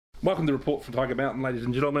Welcome to Report from Tiger Mountain, ladies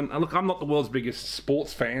and gentlemen. Look, I'm not the world's biggest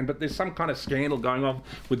sports fan, but there's some kind of scandal going on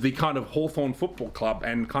with the kind of Hawthorn Football Club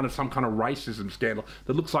and kind of some kind of racism scandal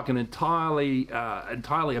that looks like an entirely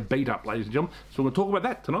a beat-up, ladies and gentlemen. So we're going to talk about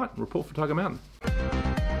that tonight. Report from Tiger Mountain.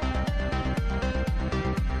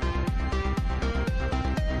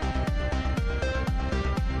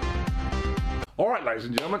 All right, ladies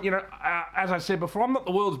and gentlemen, as I said before, I'm not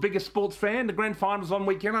the world's biggest sports fan. The grand final's on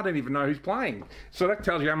weekend. I don't even know who's playing. So that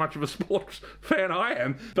tells you how much of a sports fan I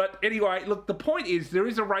am. But anyway, look, the point is there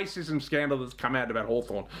is a racism scandal that's come out about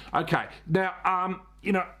Hawthorn. Okay, now,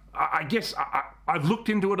 I guess I've looked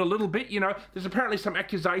into it a little bit. There's apparently some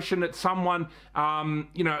accusation that someone,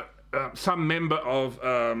 some member of,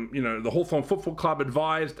 the Hawthorn Football Club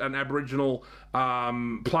advised an Aboriginal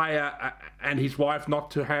player and his wife not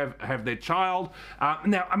to have their child.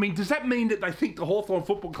 Now, I mean, does that mean that they think the Hawthorn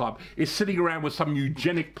Football Club is sitting around with some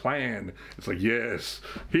eugenic plan? It's like, yes,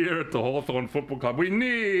 here at the Hawthorn Football Club, we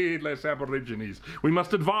need less Aborigines. We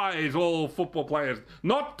must advise all football players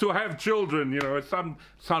not to have children, it's some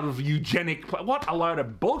sort of eugenic plan. What a load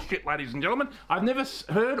of bullshit, ladies and gentlemen. I've never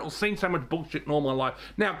heard or seen so much bullshit in all my life.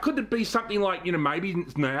 Now, could it be something like, maybe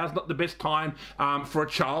now's not the best time for a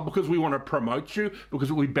child because we want to promote you, because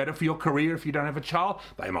it will be better for your career if you don't have a child?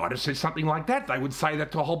 They might have said something like that. They would say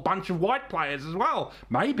that to a whole bunch of white players as well.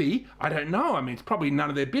 Maybe. I don't know. I mean, it's probably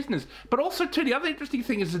none of their business. But also, too, the other interesting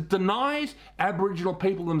thing is it denies Aboriginal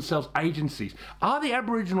people themselves agencies. Are the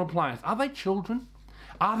Aboriginal players, are they children?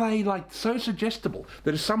 Are they so suggestible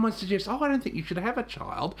that if someone suggests, I don't think you should have a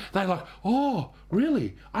child, they're like, oh,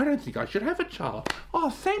 really? I don't think I should have a child.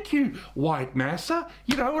 Oh, thank you, white massa.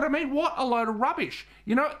 You know what I mean? What a load of rubbish.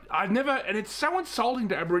 And it's so insulting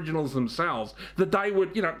to Aboriginals themselves that they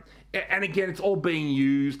would, and again, it's all being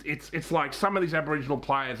used. It's like some of these Aboriginal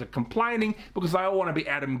players are complaining because they all want to be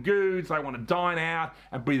Adam Goodes. They want to dine out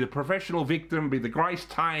and be the professional victim, be the Grace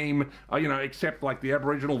Tame, except like the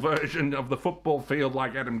Aboriginal version of the football field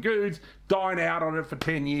like Adam Goodes, dine out on it for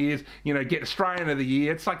 10 years, get Australian of the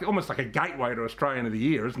Year. It's like almost like a gateway to Australian of the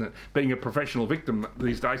Year, isn't it? Being a professional victim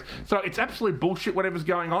these days. So it's absolute bullshit, whatever's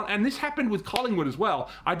going on. And this happened with Collingwood as well.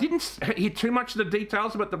 I didn't hear too much of the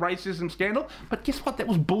details about the racism scandal, but guess what? That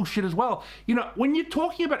was bullshit as well. When you're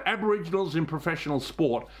talking about Aboriginals in professional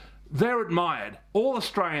sport, they're admired. All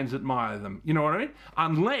Australians admire them. You know what I mean?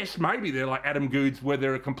 Unless maybe they're like Adam Goodes, where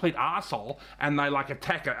they're a complete arsehole and they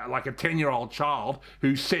attack a 10-year-old child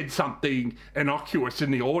who said something innocuous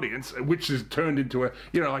in the audience, which has turned into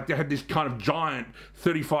they had this kind of giant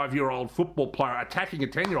 35-year-old football player attacking a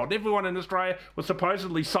 10-year-old. Everyone in Australia was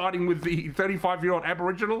supposedly siding with the 35-year-old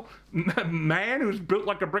Aboriginal man who's built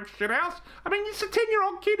like a brick shithouse. I mean, it's a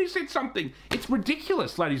 10-year-old kid who said something. It's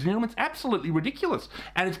ridiculous, ladies and gentlemen. It's absolutely ridiculous.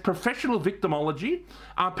 And it's professional victimology.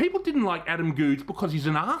 People didn't like Adam Goodes because he's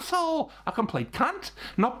an arsehole, a complete cunt,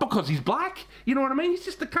 not because he's black. You know what I mean? He's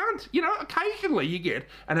just a cunt. Occasionally you get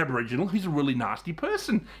an Aboriginal who's a really nasty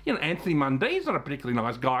person. Anthony Mundee's not a particularly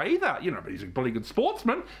nice guy either, but he's a pretty good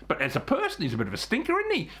sportsman. But as a person, he's a bit of a stinker,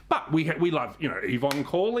 isn't he? But we love, Yvonne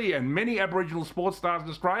Cawley and many Aboriginal sports stars in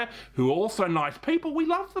Australia who are also nice people. We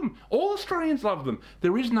love them. All Australians love them.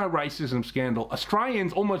 There is no racism scandal.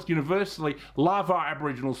 Australians almost universally love our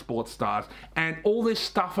Aboriginal sports stars. And all this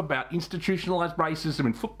stuff about institutionalised racism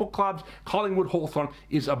in football clubs, Collingwood, Hawthorn,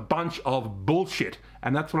 is a bunch of bullshit.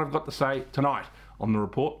 And that's what I've got to say tonight on the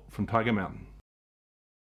Report from Tiger Mountain.